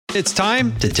It's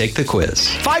time to take the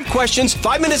quiz. 5 questions,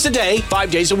 5 minutes a day,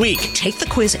 5 days a week. Take the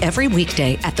quiz every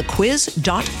weekday at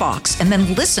thequiz.fox and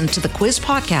then listen to the quiz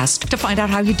podcast to find out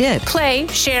how you did. Play,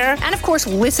 share, and of course,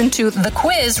 listen to the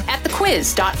quiz at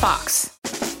thequiz.fox.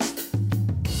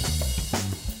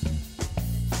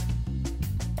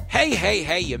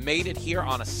 Hey, you made it here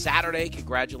on a Saturday.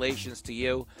 Congratulations to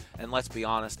you. And let's be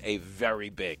honest, a very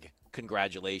big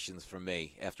congratulations from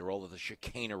me after all of the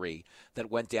chicanery that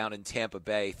went down in Tampa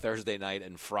Bay Thursday night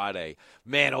and Friday.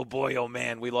 Man, oh boy, oh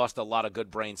man, we lost a lot of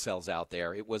good brain cells out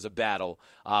there. It was a battle,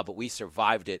 but we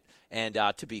survived it. And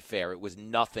to be fair, it was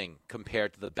nothing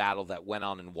compared to the battle that went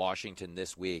on in Washington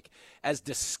this week. As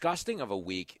disgusting of a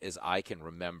week as I can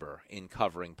remember in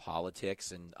covering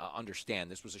politics, and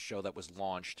understand this was a show that was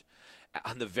launched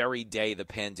on the very day the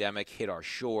pandemic hit our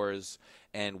shores,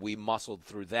 and we muscled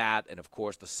through that, and of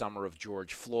course the summer of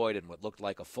George Floyd and what looked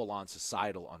like a full-on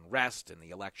societal unrest, and the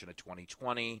election of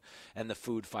 2020, and the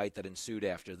food fight that ensued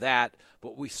after that.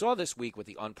 But we saw this week with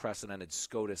the unprecedented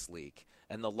SCOTUS leak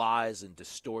and the lies and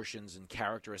distortions and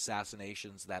character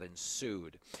assassinations that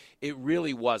ensued. It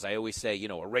really was, I always say,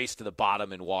 a race to the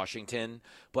bottom in Washington,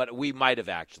 but we might have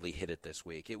actually hit it this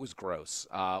week. It was gross,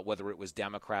 whether it was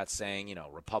Democrats saying,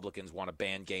 Republicans want to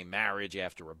ban gay marriage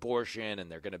after abortion,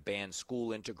 and they're going to ban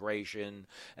school integration,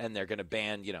 and they're going to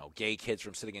ban, gay kids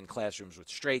from sitting in classrooms with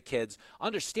straight kids.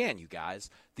 Understand, you guys,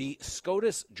 the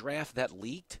SCOTUS draft that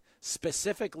leaked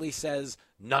specifically says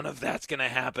none of that's going to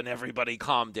happen. Everybody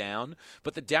calm down.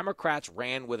 But the Democrats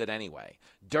ran with it anyway.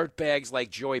 Dirtbags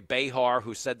like Joy Behar,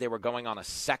 who said they were going on a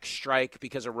sex strike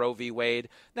because of Roe v. Wade.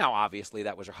 Now, obviously,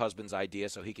 that was her husband's idea,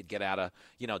 so he could get out of,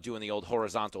 doing the old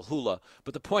horizontal hula.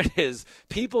 But the point is,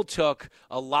 people took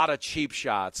a lot of cheap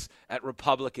shots at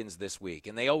Republicans this week,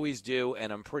 and they always do,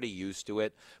 and I'm pretty used to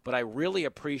it. But I really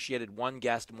appreciated one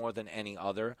guest more than any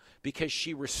other because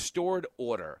she restored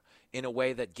order in a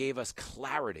way that gave us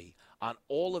clarity on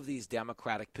all of these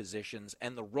Democratic positions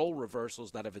and the role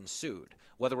reversals that have ensued,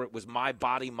 whether it was my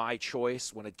body, my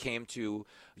choice when it came to,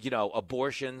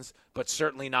 abortions, but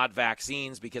certainly not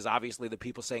vaccines, because obviously the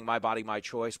people saying my body, my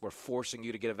choice were forcing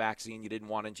you to get a vaccine you didn't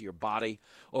want into your body,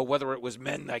 or whether it was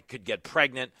men that could get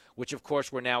pregnant, which of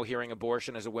course we're now hearing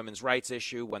abortion as a women's rights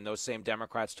issue when those same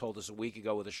Democrats told us a week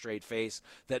ago with a straight face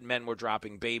that men were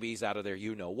dropping babies out of their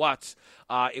you-know-what.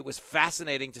 It was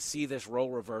fascinating to see this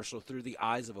role reversal through the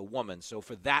eyes of a woman. So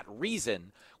for that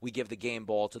reason, we give the game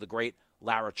ball to the great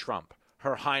Lara Trump,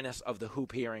 Her Highness of the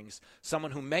Hoop Hearings,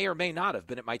 someone who may or may not have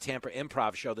been at my Tampa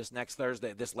Improv show this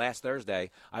last Thursday.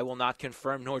 I will not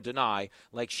confirm nor deny,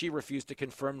 like she refused to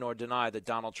confirm nor deny that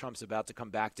Donald Trump's about to come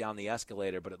back down the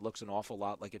escalator, but it looks an awful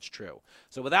lot like it's true.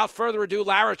 So without further ado,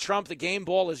 Lara Trump, the game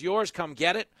ball is yours. Come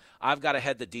get it. I've got to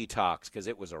head to detox because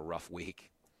it was a rough week.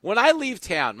 When I leave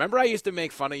town, remember I used to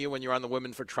make fun of you when you're on the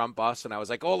Women for Trump bus, and I was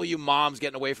like, all of you moms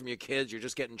getting away from your kids, you're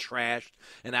just getting trashed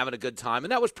and having a good time.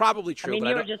 And that was probably true.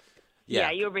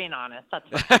 Yeah, you were being honest. That's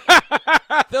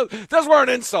fine. Those weren't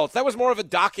insults. That was more of a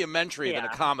documentary than a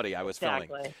comedy I was filming.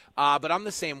 But I'm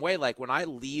the same way. Like, when I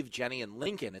leave Jenny in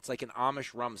Lincoln, it's like an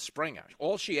Amish rum Springer.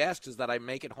 All she asks is that I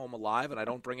make it home alive and I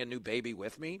don't bring a new baby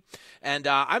with me. And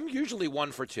I'm usually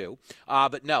 1 for 2.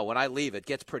 But no, when I leave, it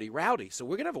gets pretty rowdy. So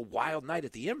we're going to have a wild night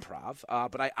at the Improv.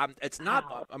 But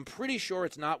I'm pretty sure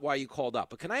it's not why you called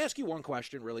up. But can I ask you one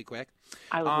question really quick?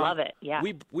 I would love it, yeah.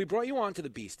 We brought you on to the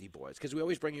Beastie Boys because we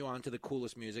always bring you on to the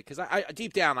coolest music. Because I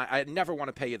deep down, I never want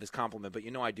to pay you this compliment, but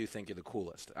I do think you're the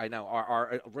coolest. I know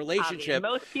our relationship.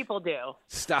 Most people do.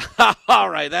 Stop. All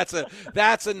right,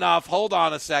 that's enough. Hold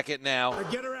on a second now.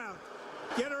 Get her out.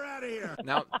 Get her out of here.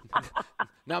 Now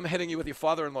I'm hitting you with your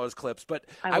father-in-law's clips, but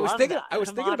I was thinking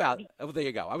about. Oh, there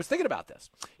you go. I was thinking about this.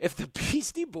 If the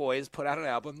Beastie Boys put out an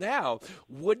album now,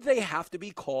 would they have to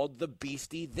be called the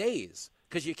Beastie Theys?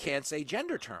 Because you can't say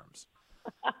gender terms.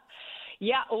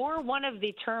 Yeah, or one of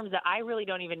the terms that I really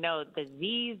don't even know, the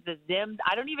Z's, the Zims.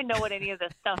 I don't even know what any of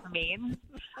this stuff means.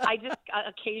 I just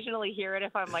occasionally hear it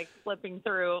if I'm like flipping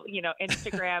through,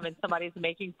 Instagram and somebody's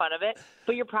making fun of it.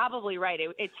 But you're probably right.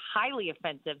 It's highly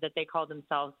offensive that they call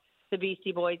themselves the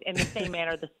Beastie Boys. In the same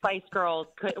manner, the Spice Girls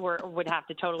would have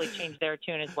to totally change their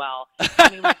tune as well.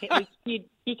 I mean,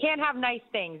 you can't have nice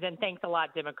things, and thanks a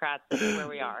lot, Democrats. This is where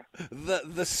we are.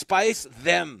 The Spice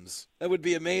Thems. That would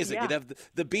be amazing. Yeah. You'd have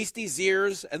the Beastie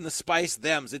Zers and the Spice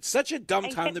Thems. It's such a dumb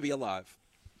time to be alive.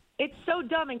 It's so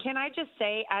dumb. And can I just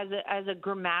say, as a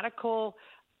grammatical,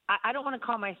 I don't want to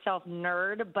call myself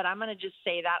nerd, but I'm going to just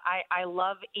say that I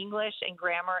love English and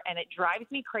grammar, and it drives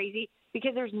me crazy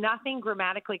because there's nothing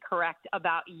grammatically correct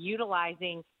about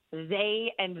utilizing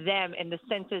they and them in the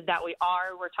senses that we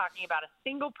are. We're talking about a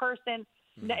single person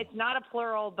No, it's not a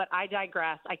plural, but I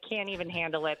digress. I can't even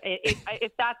handle it.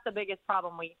 If that's the biggest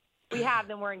problem we have,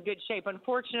 then we're in good shape.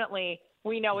 Unfortunately,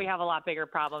 we know we have a lot bigger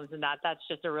problems than that. That's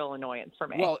just a real annoyance for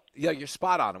me. Well, yeah, you're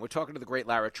spot on. And we're talking to the great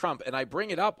Lara Trump. And I bring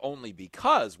it up only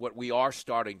because what we are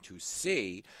starting to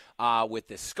see with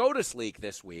this SCOTUS leak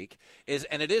this week is,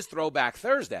 and it is Throwback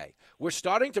Thursday, we're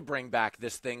starting to bring back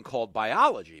this thing called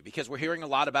biology because we're hearing a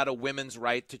lot about a women's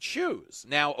right to choose.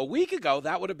 Now, a week ago,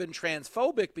 that would have been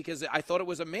transphobic because I thought it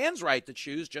was a man's right to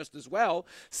choose just as well,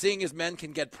 seeing as men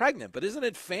can get pregnant. But isn't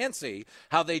it fancy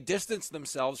how they distance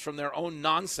themselves from their own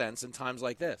nonsense in times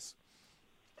like this?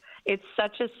 It's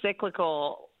such a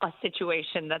cyclical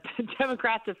situation that the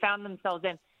Democrats have found themselves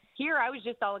in. Here, I was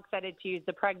just all excited to use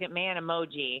the pregnant man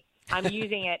emoji. I'm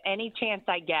using it any chance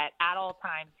I get at all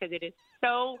times because it is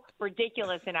so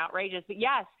ridiculous and outrageous. But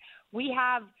yes, we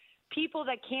have people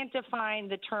that can't define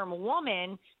the term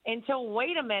woman until,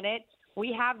 wait a minute,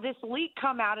 we have this leak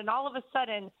come out and all of a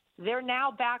sudden they're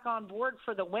now back on board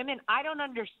for the women. I don't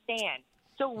understand.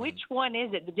 So which one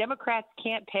is it? The Democrats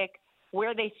can't pick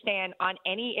where they stand on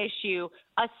any issue,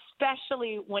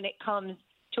 especially when it comes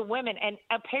to women. And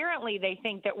apparently they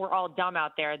think that we're all dumb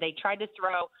out there. They tried to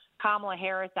throw Kamala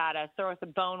Harris at us, throw us a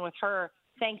bone with her.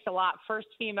 Thanks a lot. First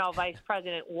female vice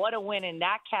president. What a win in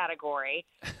that category.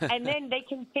 And then they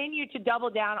continue to double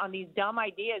down on these dumb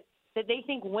ideas that they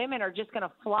think women are just going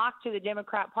to flock to the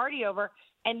Democrat Party over.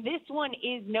 And this one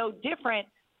is no different.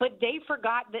 But they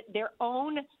forgot that their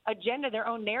own agenda, their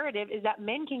own narrative is that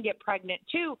men can get pregnant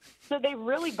too. So they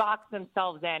really box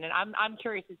themselves in. And I'm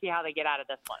curious to see how they get out of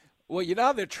this one. Well, you know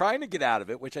how they're trying to get out of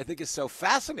it, which I think is so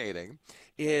fascinating,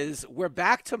 is we're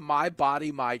back to my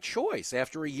body, my choice.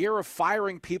 After a year of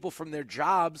firing people from their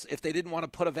jobs, if they didn't want to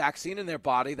put a vaccine in their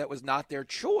body, that was not their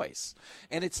choice.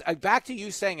 And it's back to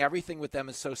you saying everything with them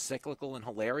is so cyclical and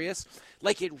hilarious.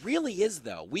 Like it really is,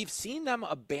 though. We've seen them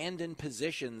abandon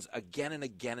positions again and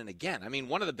again and again. I mean,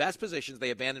 one of the best positions they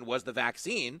abandoned was the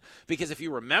vaccine, because if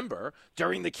you remember,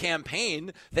 during the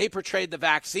campaign, they portrayed the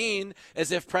vaccine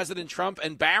as if President Trump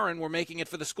and Barron were making it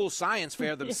for the school science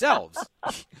fair themselves.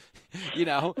 You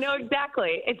know? No,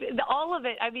 exactly. It's all of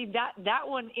it. I mean, that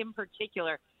one in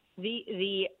particular,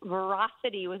 the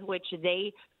veracity with which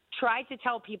they try to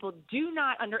tell people do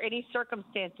not, under any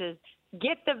circumstances,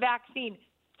 get the vaccine.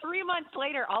 3 months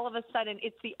later, all of a sudden,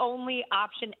 it's the only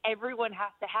option. Everyone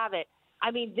has to have it. I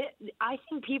mean, I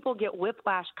think people get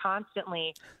whiplash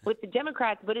constantly with the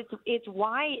Democrats, but it's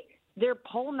why their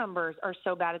poll numbers are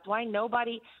so bad. It's why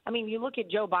nobody – I mean, you look at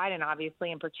Joe Biden,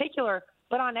 obviously, in particular,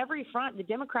 but on every front, the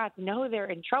Democrats know they're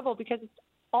in trouble because it's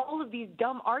all of these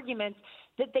dumb arguments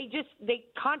that they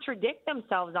contradict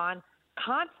themselves on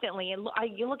constantly. And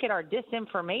you look at our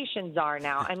disinformation czar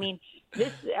now. I mean,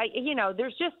 there's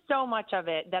just so much of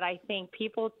it that I think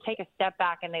people take a step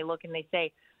back and they look and they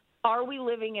say, are we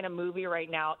living in a movie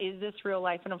right now? Is this real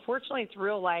life? And unfortunately, it's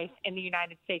real life in the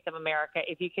United States of America,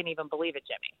 if you can even believe it,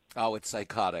 Jimmy. Oh, it's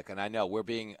psychotic. And I know we're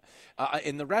being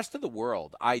in the rest of the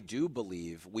world, I do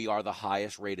believe we are the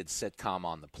highest rated sitcom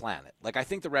on the planet. Like, I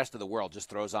think the rest of the world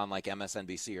just throws on like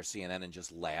MSNBC or CNN and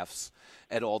just laughs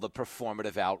at all the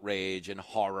performative outrage and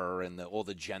horror and all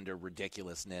the gender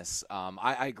ridiculousness.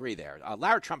 I agree there.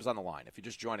 Lara Trump is on the line, if you're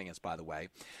just joining us, by the way.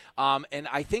 And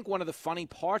I think one of the funny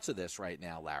parts of this right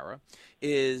now, Lara,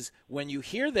 is when you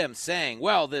hear them saying,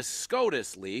 well, this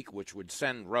SCOTUS leak, which would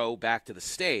send Roe back to the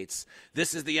states,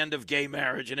 this is the end of gay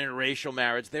marriage and interracial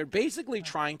marriage. They're basically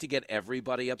trying to get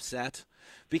everybody upset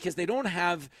because they don't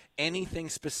have anything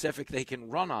specific they can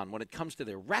run on when it comes to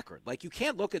their record. Like, you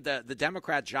can't look at the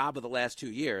Democrat job of the last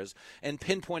 2 years and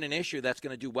pinpoint an issue that's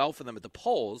going to do well for them at the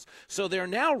polls. So they're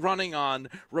now running on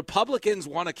Republicans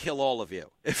want to kill all of you.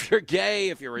 If you're gay,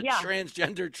 if you're a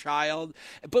transgender child.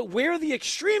 But we're the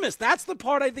extremists. That's the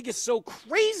part I think is so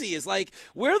crazy, is like,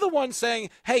 we're the ones saying,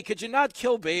 hey, could you not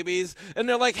kill babies? And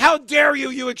they're like, how dare you,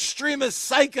 you extremist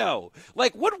psycho?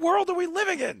 Like, what world are we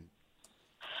living in?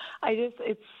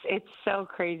 It's so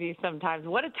crazy sometimes.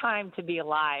 What a time to be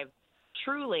alive,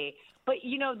 truly. But,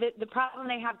 the problem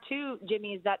they have too,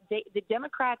 Jimmy, is that the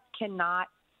Democrats cannot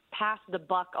pass the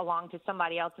buck along to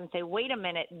somebody else and say, wait a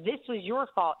minute, this was your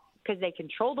fault, because they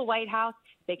control the White House,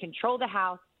 they control the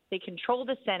House, they control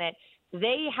the Senate.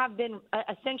 They have been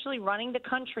essentially running the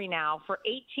country now for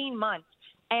 18 months.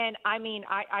 And, I mean,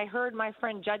 I heard my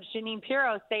friend Judge Jeanine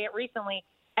Pirro say it recently,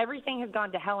 everything has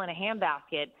gone to hell in a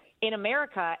handbasket in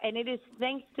America, and it is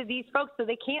thanks to these folks. So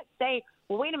they can't say,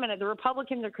 well, wait a minute, the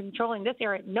Republicans are controlling this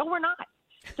area. No, we're not.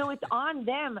 So it's on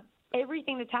them,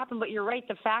 everything that's happened. But you're right,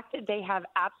 the fact that they have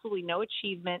absolutely no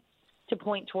achievement to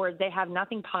point towards, they have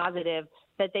nothing positive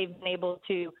that they've been able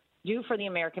to do for the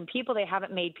American people. They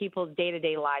haven't made people's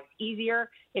day-to-day lives easier.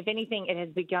 If anything, it has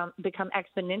become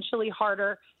exponentially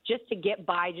harder just to get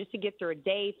by, just to get through a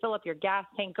day, fill up your gas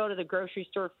tank, go to the grocery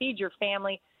store, feed your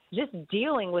family. Just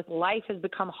dealing with life has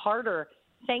become harder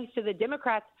thanks to the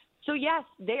Democrats. So, yes,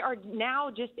 they are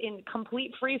now just in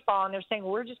complete free fall, and they're saying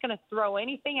we're just going to throw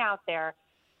anything out there,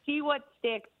 see what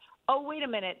sticks. Oh, wait a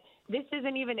minute. This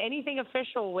isn't even anything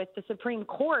official with the Supreme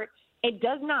Court. It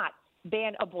does not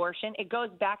ban abortion. It goes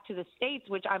back to the states,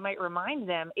 which I might remind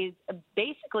them is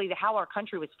basically how our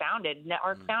country was founded.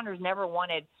 Our founders never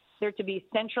wanted there to be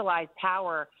centralized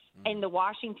power in the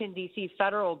Washington, D.C.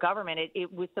 federal government.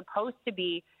 It was supposed to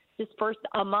be dispersed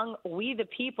among we the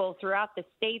people throughout the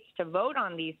states to vote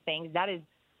on these things. That is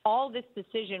all this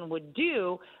decision would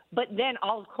do. But then,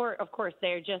 of course,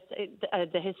 they're just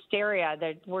the hysteria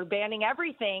that we're banning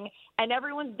everything and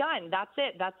everyone's done. That's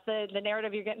it. That's the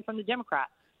narrative you're getting from the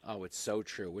Democrats. Oh, it's so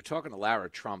true. We're talking to Lara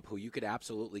Trump, who you could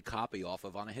absolutely copy off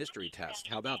of on a history test.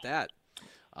 How about that?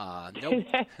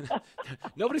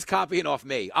 Nobody's copying off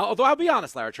me. Although I'll be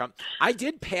honest, Lara Trump, I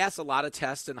did pass a lot of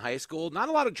tests in high school. Not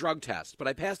a lot of drug tests, but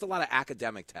I passed a lot of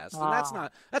academic tests, and that's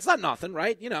not nothing,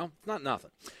 right? You know, it's not nothing.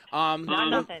 Not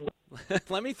nothing.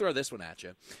 Let me throw this one at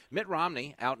you. Mitt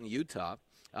Romney out in Utah.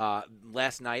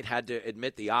 Last night had to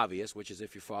admit the obvious, which is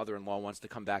if your father-in-law wants to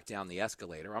come back down the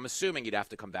escalator. I'm assuming you'd have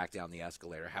to come back down the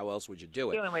escalator. How else would you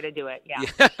do it? The only way to do it,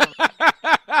 yeah.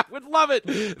 Would love it.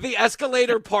 The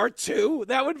escalator part 2.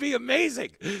 That would be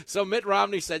amazing. So Mitt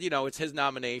Romney said, it's his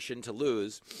nomination to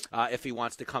lose if he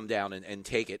wants to come down and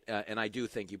take it. And I do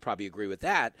think you probably agree with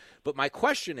that. But my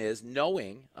question is,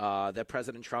 knowing that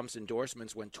President Trump's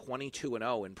endorsements went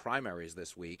 22-0 in primaries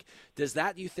this week, does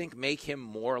that, you think, make him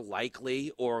more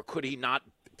likely, or could he not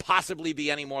possibly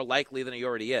be any more likely than he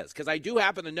already is? Because I do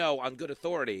happen to know on good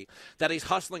authority that he's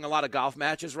hustling a lot of golf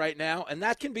matches right now, and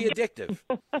that can be addictive.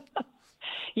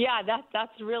 Yeah,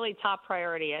 that's really top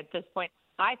priority at this point.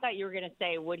 I thought you were going to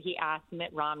say, would he ask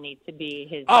Mitt Romney to be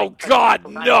his? Oh, God,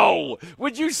 no.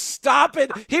 Would you stop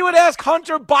it? He would ask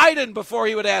Hunter Biden before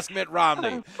he would ask Mitt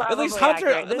Romney. Probably at least Hunter.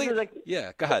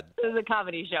 Yeah, go ahead. This is a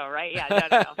comedy show, right? Yeah,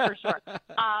 no, for sure.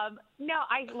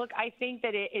 I think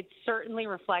that it certainly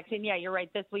reflects, and yeah, you're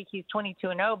right. This week he's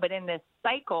 22-0, but in this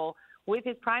cycle with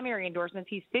his primary endorsements,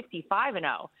 he's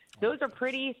 55-0. Those are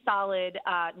pretty solid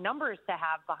numbers to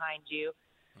have behind you.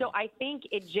 So I think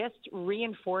it just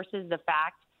reinforces the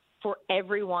fact for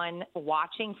everyone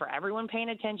watching, for everyone paying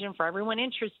attention, for everyone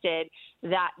interested,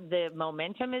 that the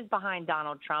momentum is behind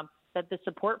Donald Trump, that the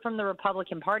support from the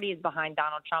Republican Party is behind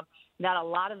Donald Trump, that a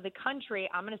lot of the country,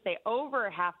 I'm going to say over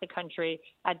half the country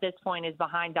at this point, is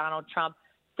behind Donald Trump.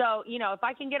 So, if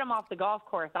I can get him off the golf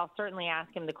course, I'll certainly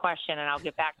ask him the question, and I'll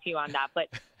get back to you on that. But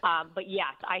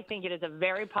yes, I think it is a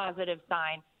very positive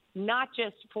sign, not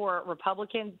just for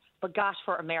Republicans, but gosh,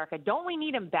 for America. Don't we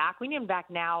need him back? We need him back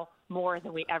now more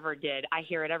than we ever did. I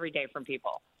hear it every day from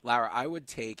people. Lara,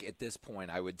 at this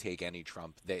point, I would take any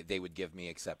Trump they would give me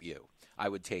except you. I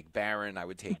would take Barron. I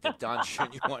would take the Dungeon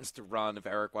who wants to run. If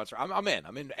Eric wants to, I'm in.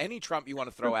 I'm in any Trump you want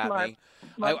to throw at me.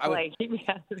 I would,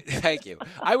 thank you.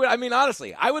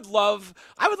 Honestly, I would love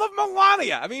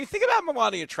Melania. Think about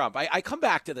Melania Trump. I come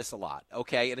back to this a lot,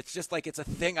 okay? And it's just like it's a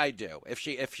thing I do. If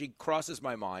she crosses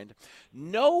my mind,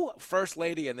 no first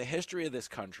lady in the history of this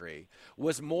country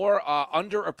was more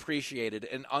underappreciated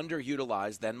and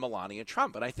underutilized than Melania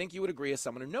Trump. And I think you would agree, as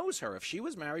someone who knows her, if she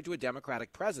was married to a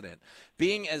Democratic president,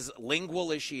 being as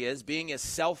lingual as she is, being as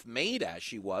self-made as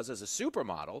she was as a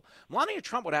supermodel, Melania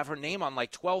Trump would have her name on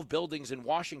like 12 buildings in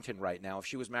Washington right now if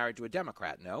she was married to a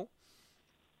Democrat, no?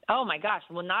 Oh, my gosh.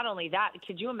 Well, not only that,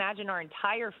 could you imagine our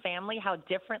entire family, how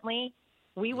differently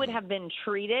we would have been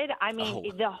treated?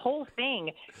 The whole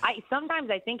thing. Sometimes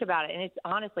I think about it, and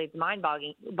it's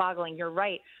mind-boggling. You're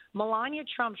right. Melania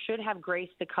Trump should have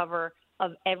graced the cover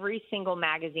of every single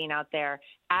magazine out there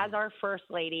as our first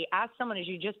lady, as someone, as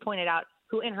you just pointed out,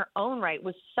 who in her own right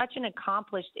was such an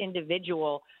accomplished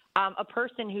individual, a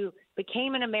person who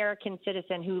became an American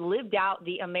citizen, who lived out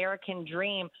the American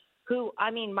dream, who,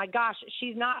 my gosh,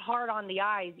 she's not hard on the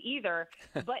eyes either.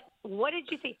 But what did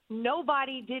you say?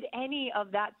 Nobody did any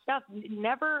of that stuff.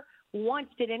 Never once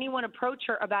did anyone approach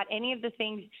her about any of the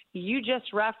things you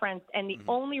just referenced. And the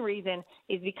only reason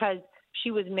is because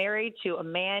she was married to a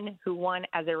man who won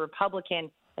as a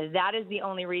Republican. That is the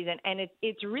only reason. And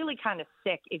it's really kind of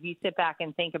sick if you sit back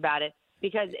and think about it,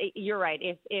 because you're right.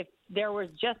 If there was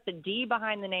just a D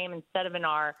behind the name instead of an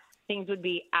R, things would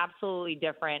be absolutely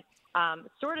different.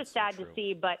 Sort of sad to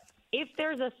see, but if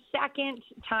there's a second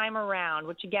time around,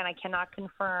 which again, I cannot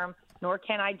confirm, nor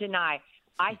can I deny,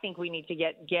 I think we need to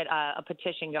get a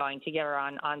petition going to get her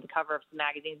on the cover of some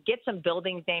magazines. Get some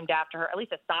buildings named after her, at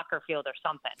least a soccer field or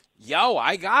something. Yo,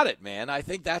 I got it, man. I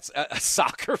think that's a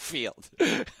soccer field.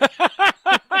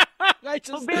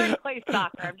 Barry plays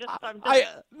soccer.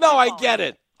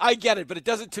 I get it, but it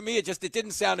doesn't, to me, it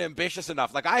didn't sound ambitious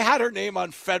enough. Like, I had her name on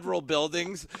federal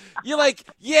buildings. You're like,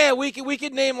 yeah, we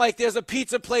could name, like, there's a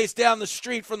pizza place down the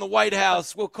street from the White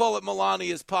House. We'll call it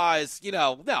Melania's Pies.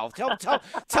 No,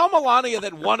 tell Melania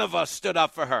that one of us stood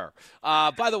up for her.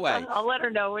 By the way. I'll let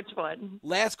her know which one.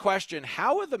 Last question.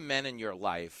 How are the men in your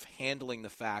life handling the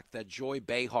fact that Joy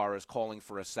Behar is calling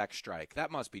for a sex strike? That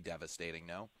must be devastating,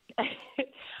 no?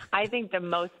 I think the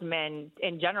most men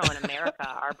in general in America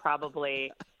are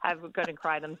probably going to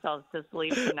cry themselves to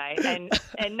sleep tonight, and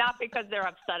not because they're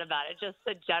upset about it, just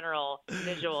the general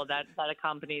visual that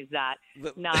accompanies that.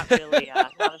 Not really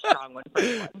not a strong one for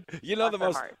anyone.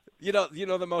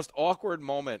 The most awkward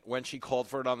moment when she called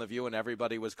for it on The View and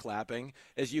everybody was clapping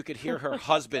is you could hear her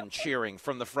husband cheering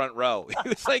from the front row. He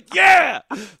was like, "Yeah,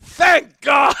 thank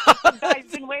God."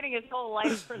 He's been waiting his whole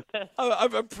life for this.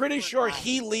 I'm pretty sure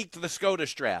he leaked the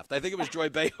SCOTUS draft. I think it was Joy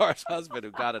Behar's husband who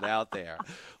got it out there.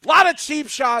 A lot of cheap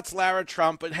shots, Lara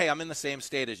Trump, but hey, I'm in the same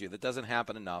state as you. That doesn't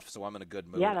happen enough, so I'm in a good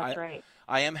mood. Yeah, that's right.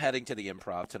 I am heading to the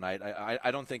Improv tonight.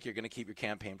 I don't think you're going to keep your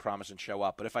campaign promise and show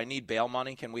up, but if I need bail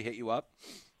money, can we hit you up?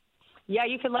 Yeah,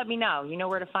 you can let me know. You know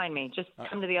where to find me. Just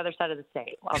come to the other side of the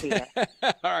state. I'll be there.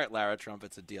 All right, Lara Trump,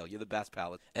 it's a deal. You're the best,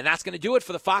 pal. And that's going to do it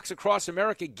for the Fox Across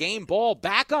America Game Ball.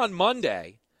 Back on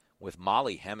Monday with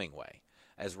Molly Hemingway.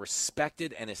 As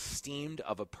respected and esteemed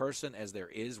of a person as there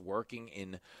is working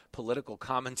in political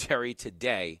commentary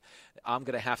today, I'm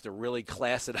going to have to really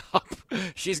class it up.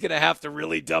 She's going to have to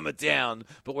really dumb it down,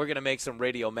 but we're going to make some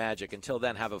radio magic. Until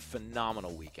then, have a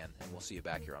phenomenal weekend, and we'll see you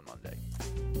back here on Monday.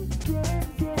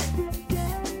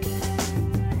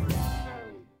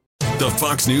 The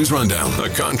Fox News Rundown, a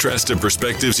contrast of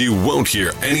perspectives you won't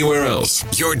hear anywhere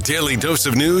else. Your daily dose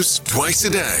of news twice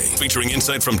a day, featuring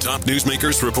insight from top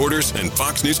newsmakers, reporters, and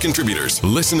Fox News contributors.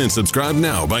 Listen and subscribe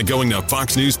now by going to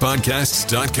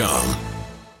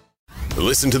foxnewspodcasts.com.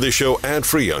 Listen to the show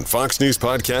ad-free on Fox News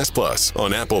Podcast Plus,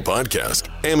 on Apple Podcast,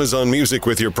 Amazon Music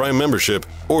with your Prime membership,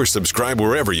 or subscribe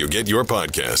wherever you get your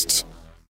podcasts.